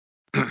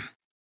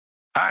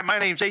Hi, my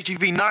name's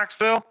HEV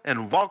Knoxville,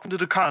 and welcome to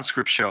the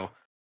Conscript show.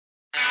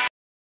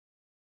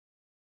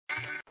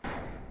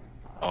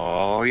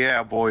 Oh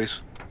yeah,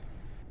 boys.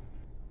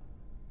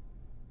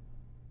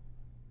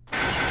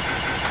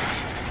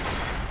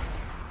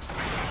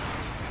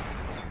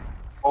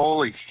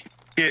 Holy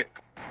shit.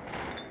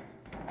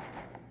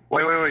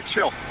 Wait,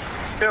 chill.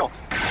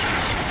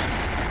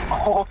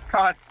 Oh,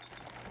 God.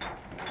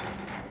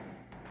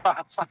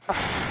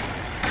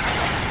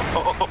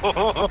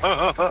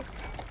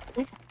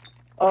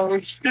 Oh,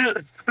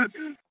 shit.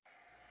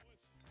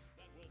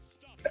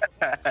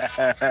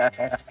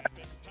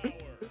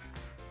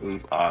 This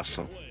is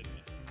awesome.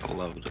 I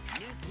loved it.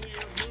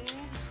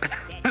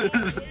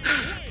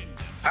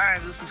 Hi,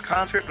 this is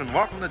Conscript, and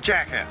welcome to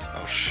Jackass.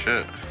 Oh,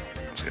 shit.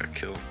 Just got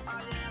killed.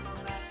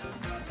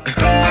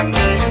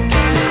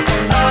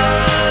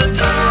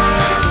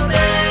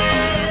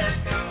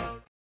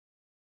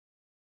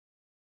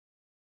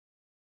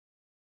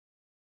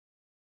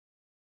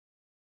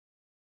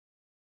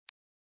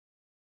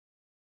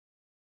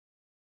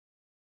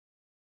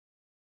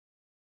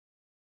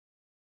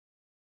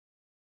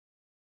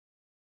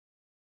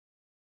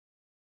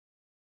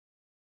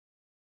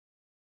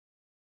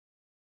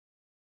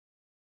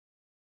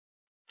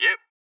 Yep.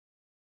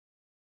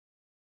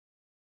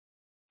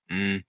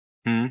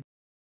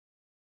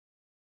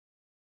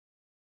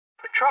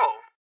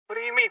 Patrol? What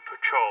do you mean,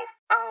 patrol?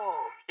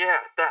 Oh, yeah,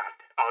 that.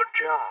 Our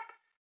job.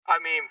 I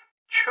mean,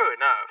 sure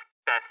enough,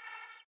 that's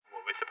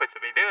what we're supposed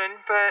to be doing,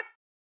 but,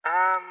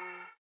 I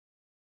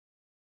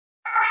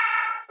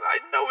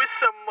know it's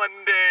some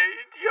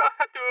Monday. You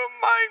have to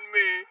remind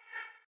me.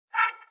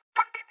 I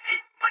fucking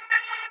hate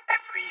Mondays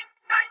every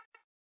night.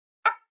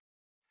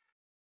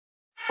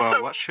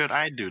 Well, what should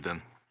I do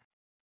then?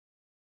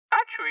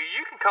 Actually,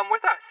 you can come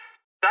with us.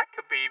 That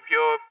could be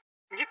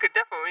you could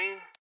definitely,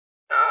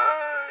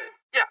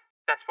 yeah,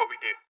 that's what we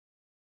do.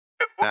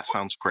 That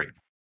sounds great.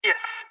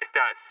 Yes, it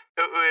does.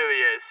 It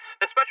really is.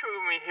 Especially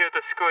when we hear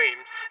the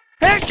screams.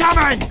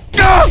 Incoming!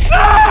 No!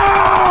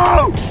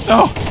 No!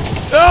 No!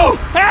 No!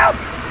 Help!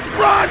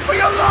 Run for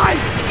your life!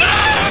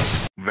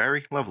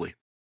 Very lovely.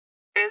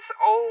 It's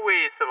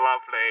always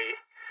lovely.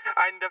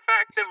 And the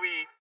fact that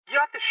you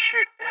have to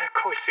shoot, of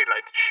course you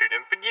like to shoot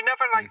him, but you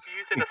never like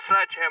using a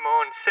sledgehammer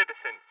on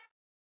citizens.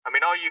 I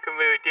mean, all you can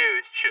really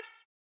do is just,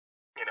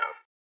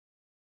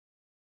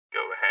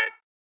 go ahead.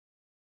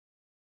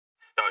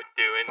 Start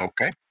doing.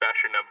 Okay.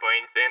 Bashing their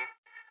brains in.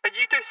 And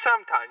you do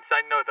sometimes,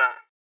 I know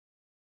that.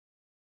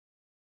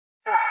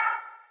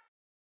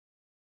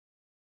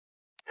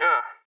 Yeah.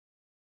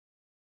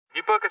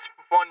 You broke a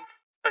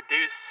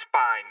dude's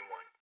spine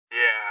once.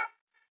 Yeah.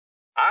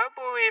 I'll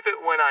believe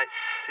it when I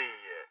see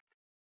it.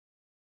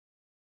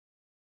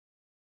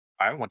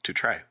 I want to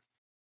try.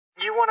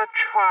 You want to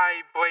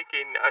try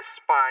breaking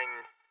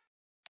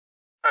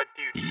a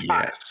dude's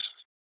spine? Yes.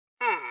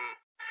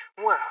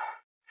 Well,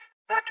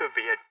 that would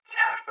be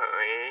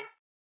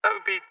that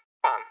would be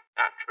fun,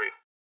 actually.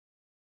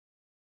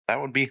 That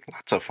would be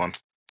lots of fun.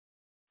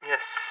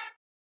 Yes.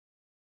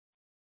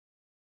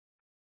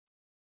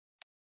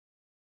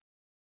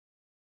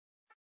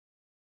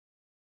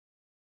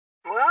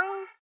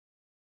 Well,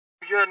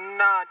 you're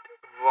not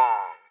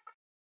wrong.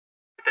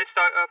 If they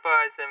start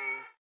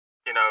uprising,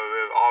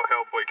 all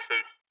hell breaks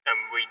loose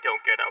and we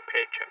don't get our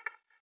paycheck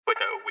for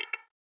the week,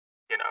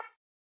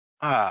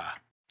 Ah,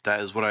 that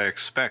is what I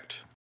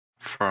expect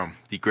from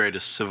the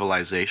greatest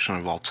civilization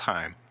of all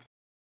time.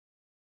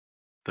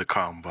 The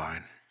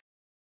Combine.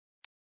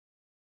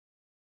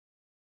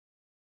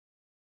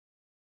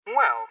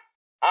 Well,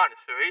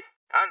 honestly,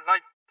 I'd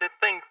like to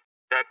think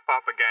that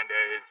propaganda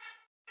is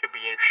to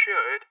be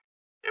ensured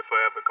if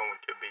we're ever going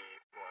to be,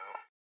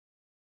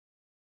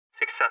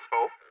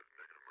 successful.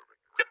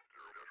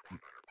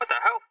 What the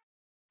hell?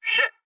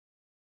 Shit!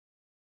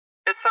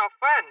 It's our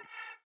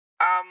friends.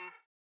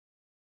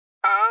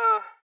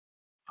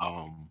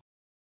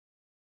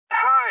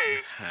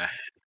 Hi.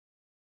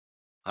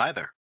 Hi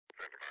there.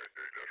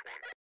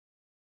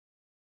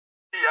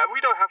 Yeah,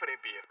 we don't have any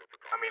beer.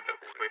 I mean, look,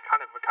 we're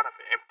kind of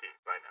empty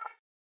right now.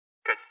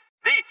 Because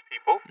these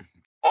people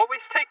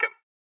always take them.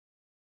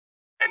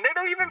 And they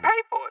don't even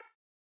pay for it.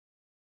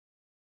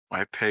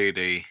 I paid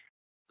a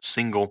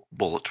single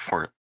bullet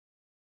for it.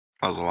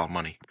 That was a lot of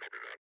money.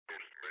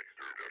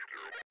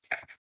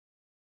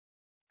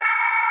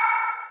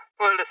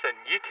 Well, listen,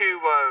 you two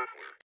are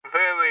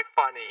very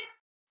funny.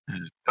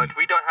 But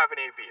we don't have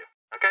any beer,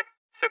 okay?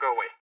 So go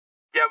away.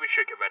 Yeah, we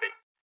should get ready.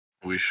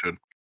 We should.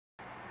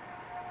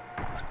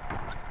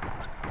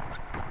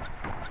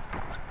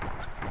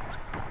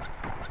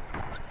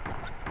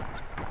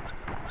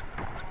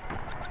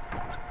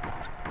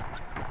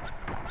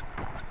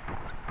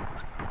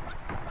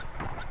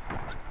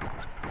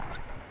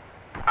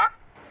 Huh?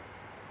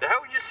 The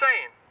hell are you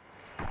saying?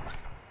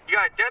 You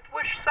got a death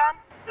wish, son?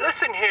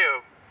 Listen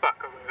here,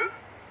 buckaroo.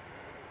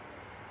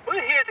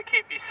 We're here to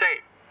keep you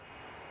safe.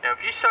 Now,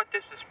 if you start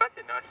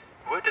disrespecting us,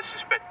 we'll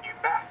disrespect you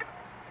back.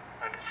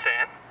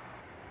 Understand?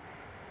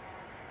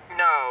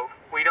 No,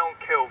 we don't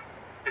kill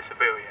the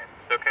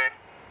civilians, okay?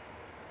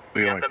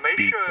 We You want have to make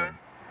beat sure them.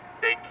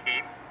 they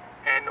keep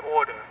an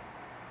order.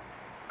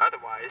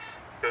 Otherwise,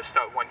 they'll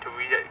start wanting to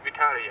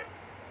retaliate.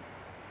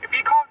 If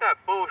you call that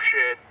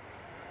bullshit,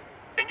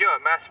 then you're a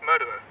mass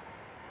murderer.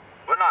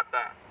 We're not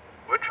that.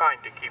 We're trying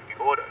to keep the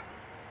order.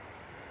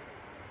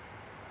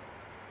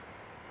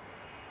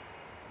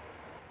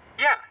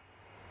 Yeah,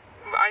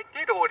 I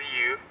did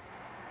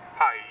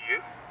hire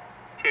you,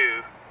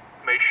 to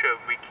make sure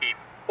we keep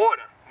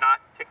order, not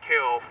to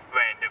kill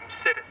random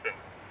citizens.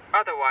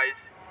 Otherwise,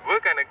 we're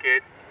not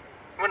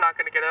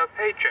gonna get a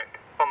paycheck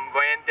from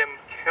random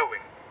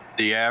killing.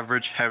 The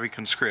average heavy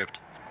conscript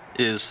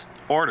is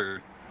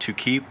ordered to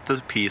keep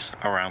the peace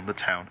around the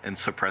town and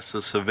suppress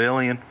the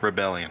civilian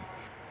rebellion.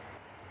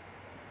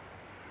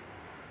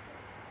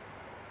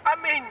 I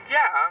mean,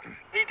 yeah,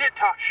 he did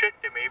talk shit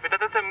to me, but that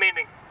doesn't mean,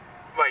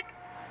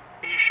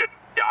 he should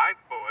die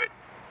for it.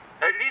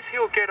 At least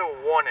he'll get a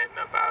warning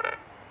about it.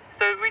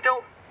 So we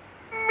don't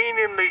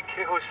meaningly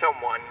kill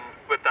someone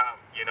without,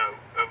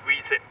 a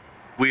reason.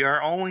 We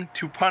are only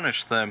to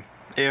punish them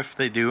if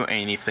they do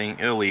anything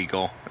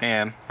illegal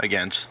and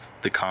against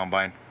the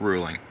Combine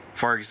ruling.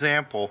 For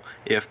example,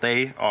 if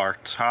they are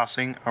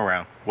tossing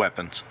around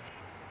weapons.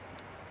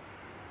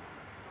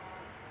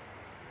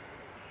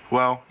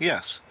 Well,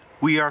 yes,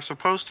 we are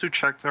supposed to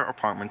check their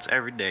apartments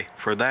every day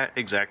for that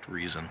exact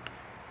reason.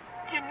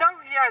 You know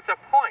he has a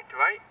point,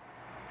 right?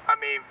 I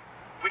mean,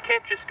 we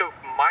can't just go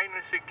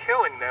mindlessly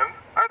killing them.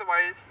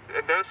 Otherwise,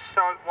 they'll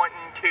start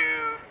wanting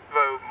to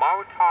throw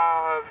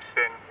Molotovs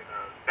and,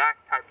 that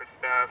type of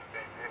stuff.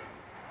 And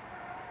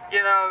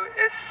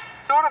it's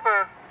sort of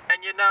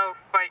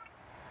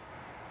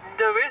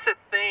there is a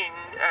thing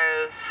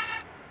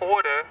as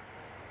order.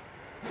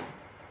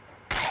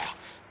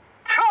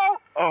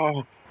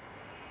 Oh.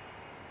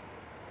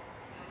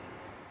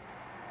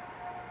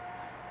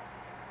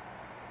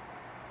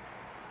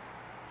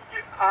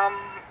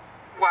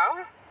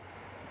 Well,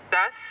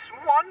 that's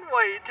one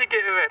way to get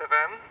rid of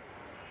him.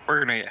 We're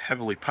gonna get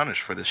heavily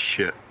punished for this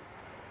shit.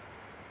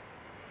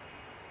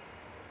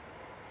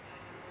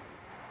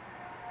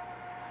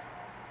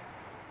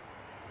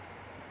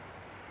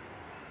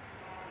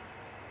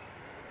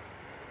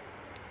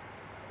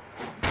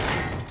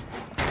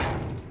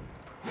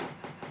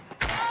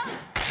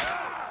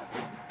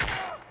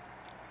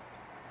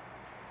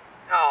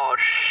 Oh,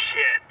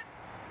 shit.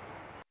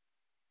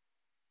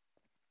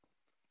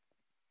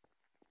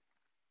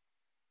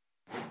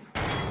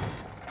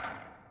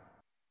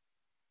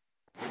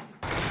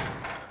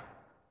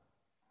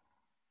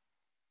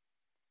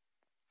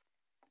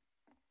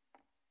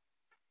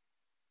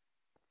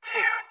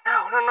 Dude,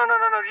 no,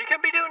 you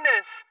can't be doing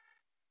this.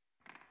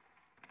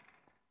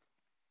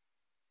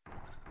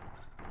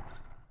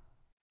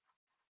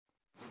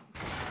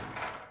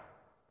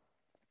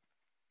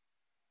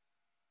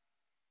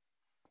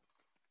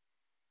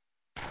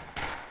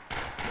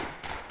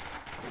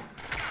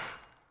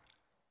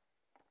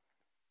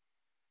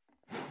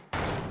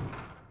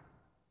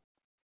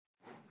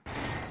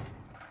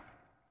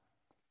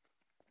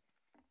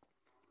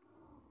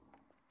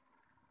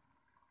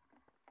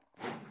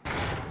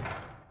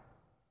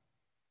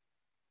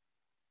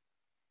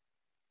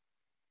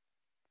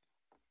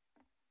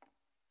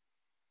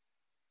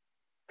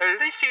 At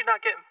least you're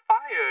not getting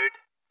fired.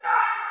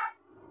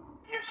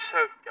 You're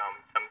so dumb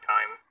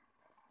sometimes.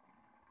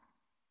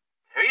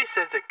 At least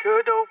there's a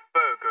good old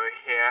burger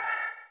here.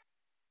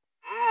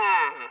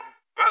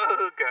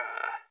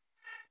 Burger.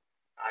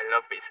 I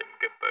love me some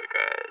good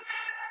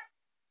burgers.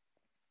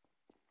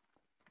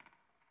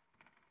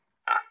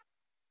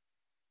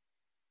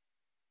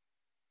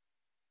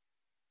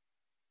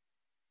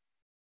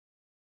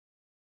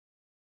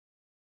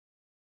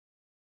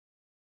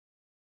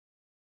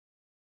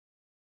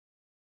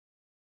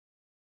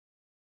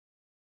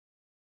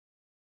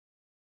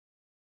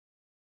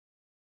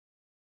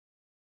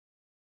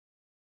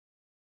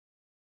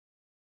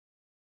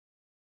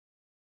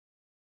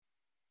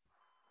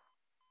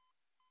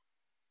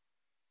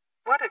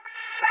 What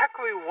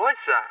exactly was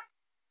that?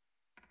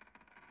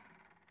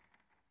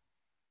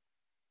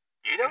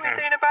 You know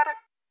anything about it?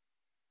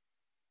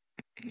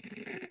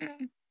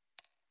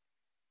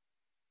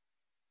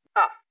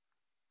 Oh.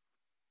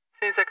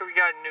 Seems like we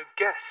got a new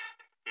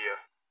guest here.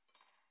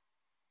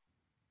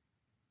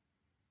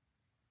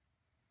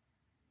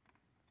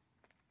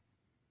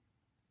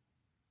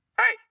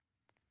 Hey.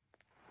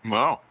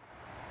 Well.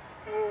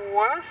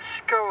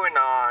 What's going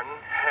on,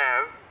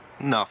 Hev?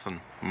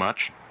 Nothing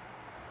much.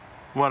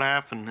 What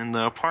happened in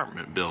the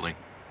apartment building?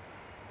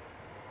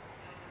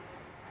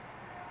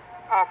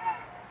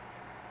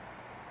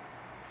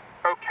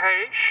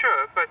 Okay,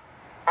 sure, but,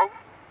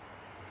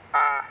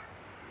 I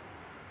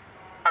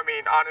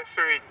mean,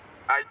 honestly,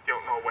 I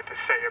don't know what to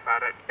say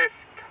about it.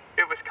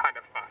 It was kind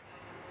of fun,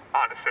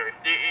 honestly.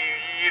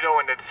 You don't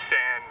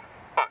understand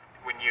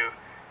when you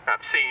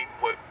have seen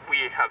what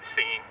we have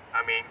seen.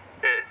 I mean,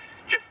 it's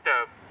just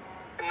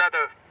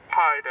another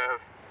part of,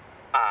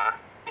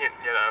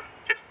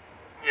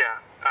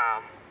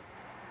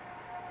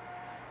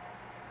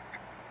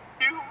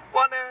 you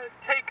wanna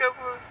take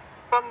over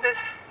from this,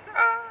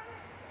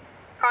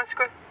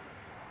 Conscript?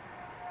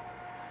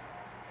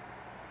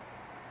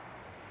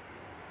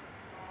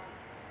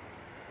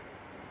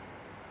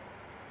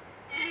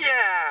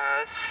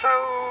 Yeah,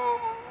 so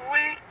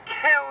we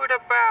killed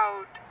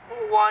about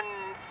one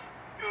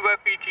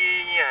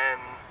refugee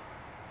and,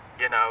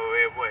 you know,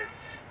 it was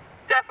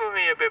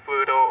definitely a bit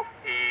brutal.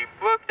 He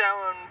broke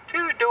down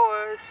 2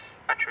 doors,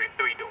 actually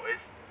 3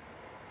 doors,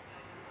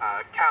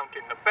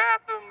 counting the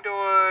bathroom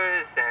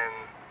doors,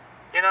 and,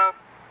 you know,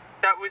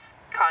 that was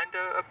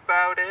kinda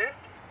about it.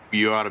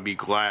 You ought to be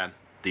glad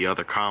the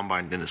other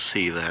Combine didn't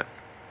see that.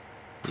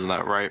 Isn't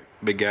that right,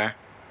 big guy?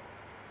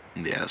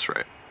 Yeah, that's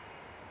right.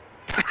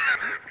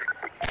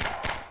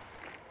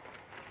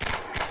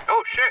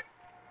 Oh shit!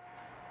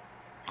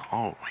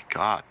 Oh my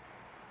god.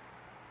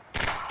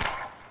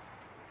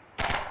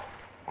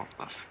 What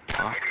the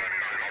fuck?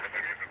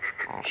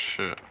 Oh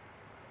shit.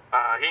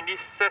 He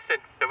needs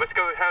assistance, so let's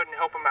go ahead and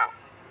help him out.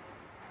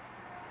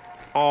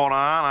 Hold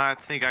on, I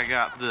think I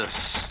got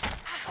this.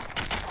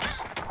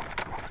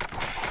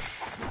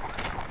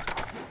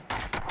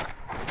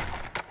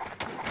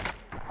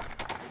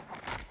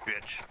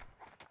 Bitch.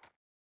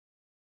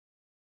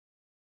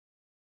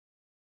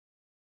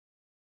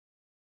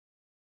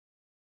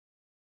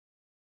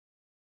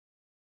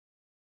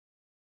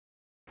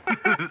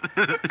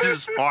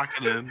 Just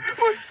walking in.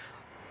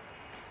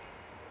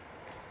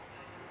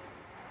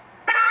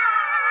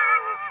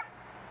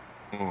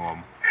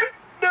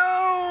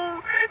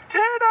 No!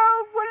 Tana,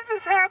 what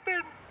just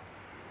happened?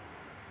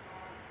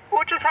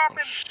 What just happened?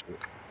 Oh, shit.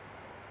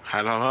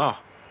 I don't know.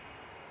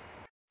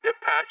 The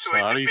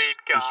password to beat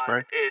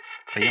God is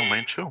T. Hey, yo,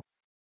 man, chill.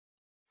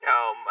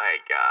 Oh my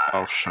god.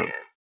 Oh, shit.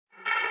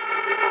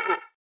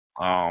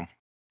 Man.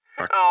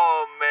 Fuck.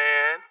 Oh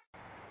man.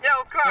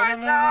 Yo, cry,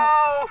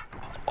 no!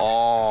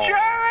 Oh. Jerry!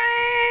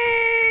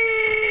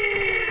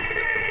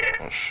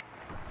 Oh, shit.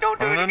 Don't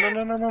do it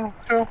again. No.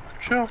 Chill.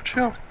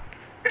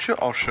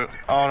 Oh, shit.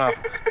 Oh, no.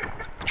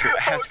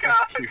 Oh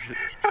god.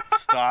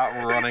 Stop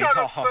running He's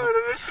on off. a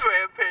murderous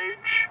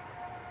rampage.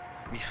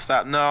 You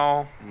stop.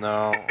 No.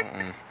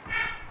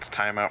 It's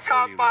time out for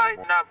you. Combine,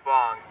 not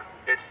wrong.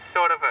 It's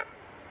sort of a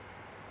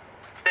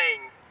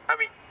thing. I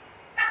mean,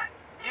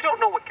 you don't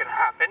know what could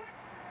happen.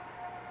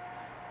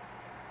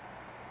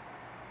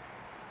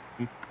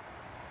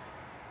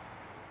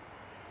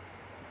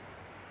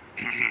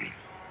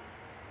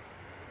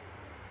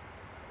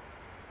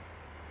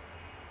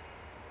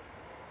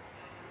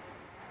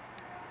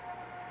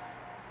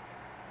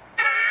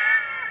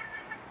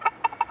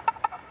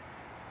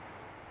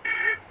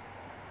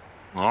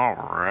 All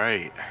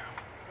right.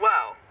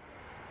 Well.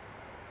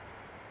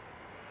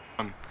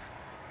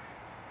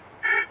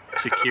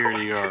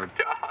 Security guard.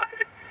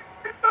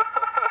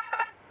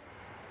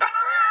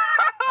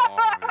 Oh,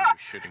 you're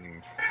shitting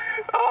me.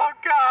 Oh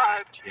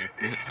god. Yeah.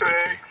 Easter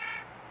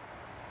eggs.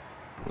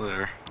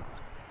 There.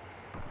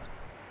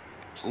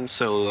 Some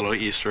silly little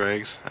Easter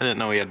eggs. I didn't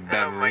know he had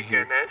Ben Oh my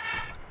here.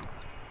 goodness.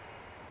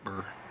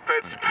 Brr.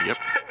 Yep.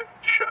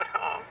 Shut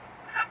up.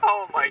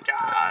 Oh my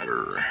god.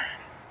 Brr.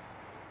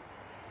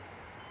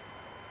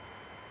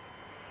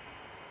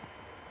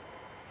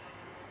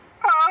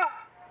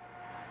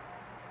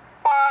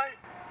 Why?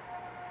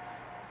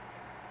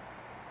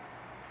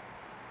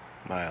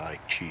 I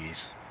like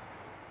cheese.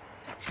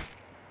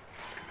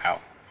 Ow.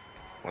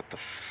 What the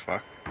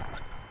fuck?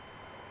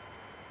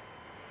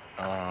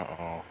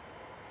 Uh-oh.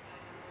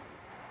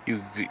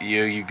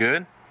 You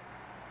good?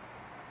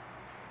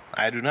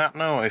 I do not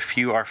know if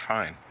you are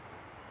fine.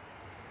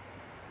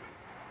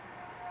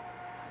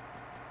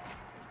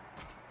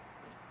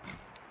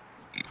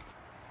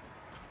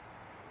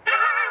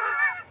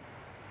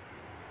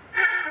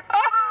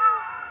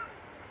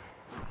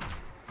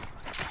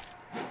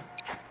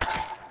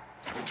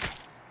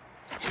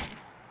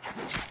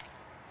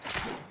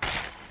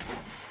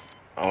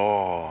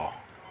 Oh.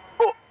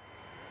 Oh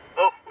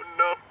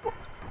no.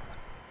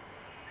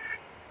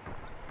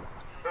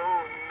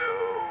 Oh no.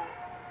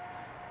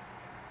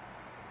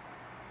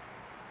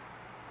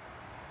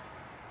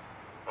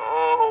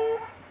 Oh.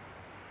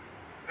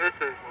 This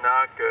is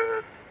not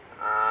good.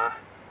 Oh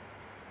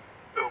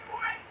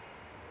boy.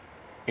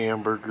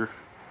 Hamburger.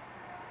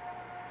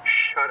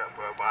 Shut up,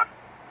 robot.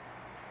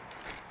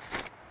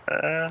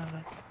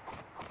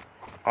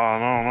 Oh,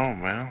 no,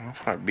 man.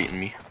 That's not beating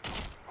me.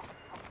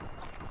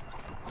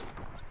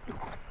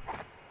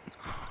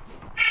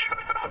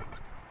 Shut up.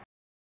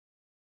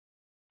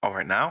 All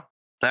right, now?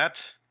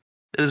 That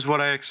is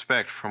what I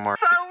expect from our...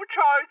 Sound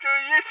charger,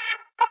 you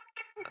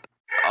fucking...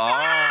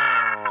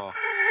 Oh.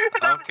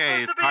 That was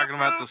Okay, supposed to be talking a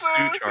about the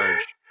blooper. suit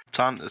charge.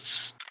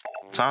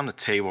 It's on the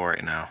table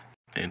right now.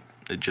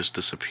 It just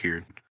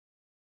disappeared.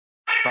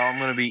 So I'm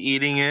gonna be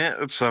eating it.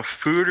 It's a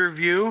food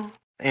review,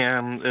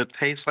 and it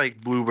tastes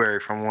like blueberry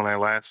from when I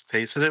last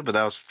tasted it, but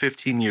that was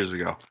 15 years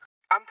ago.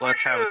 I'm pretty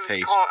Let's have sure a it was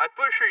taste. I'm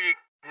pretty sure you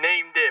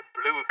named it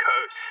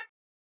glucose.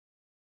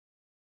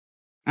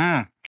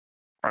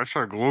 I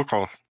said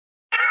glucose.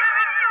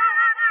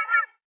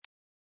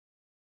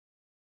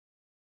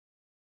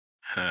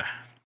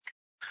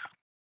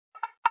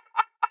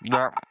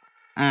 That,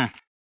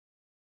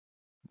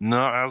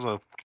 No, it has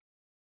a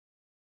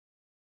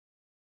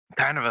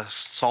kind of a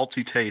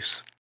salty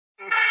taste.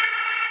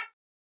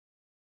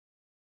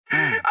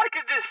 I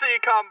could just see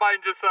Combine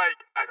just like,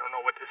 I don't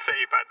know what to say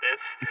about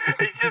this.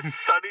 He's just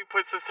Sonny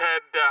puts his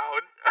head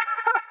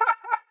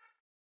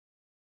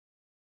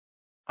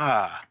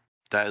down.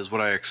 That is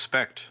what I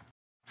expect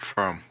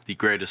from the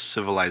greatest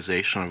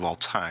civilization of all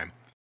time.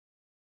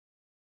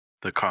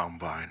 The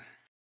Combine.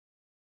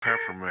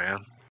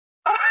 Pepperman.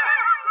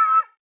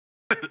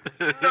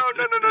 No.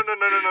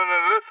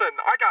 Listen,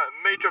 I got a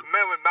Major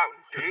Melon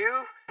Mountain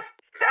Dew.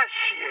 That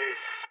shit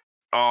is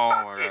Oh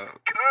my fucking god.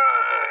 good.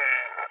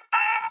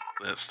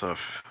 That stuff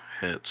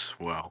hits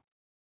well.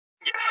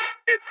 Yes,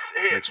 it's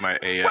Makes my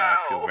AI well.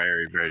 feel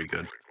very, very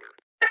good.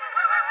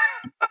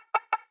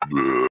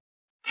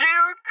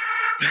 Duke!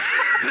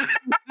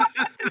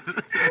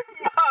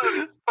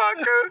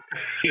 Motherfucker!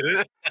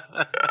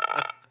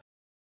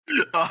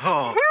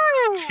 Oh,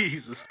 Woo!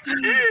 Jesus.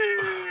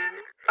 Yeah.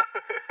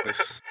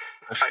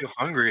 I feel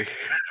hungry.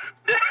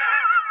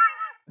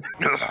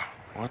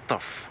 What the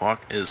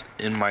fuck is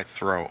in my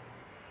throat?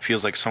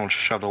 Feels like someone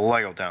shoved a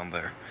Lego down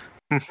there.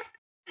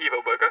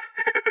 Evil burger.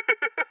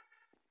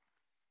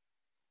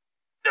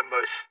 The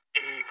most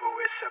evil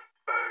is a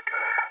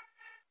burger.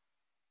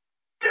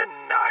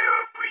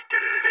 Deniably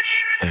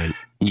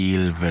delicious.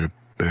 Evil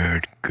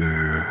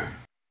burger.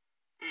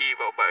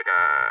 Evil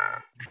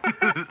burger.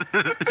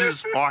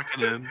 Just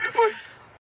walking in. Wait,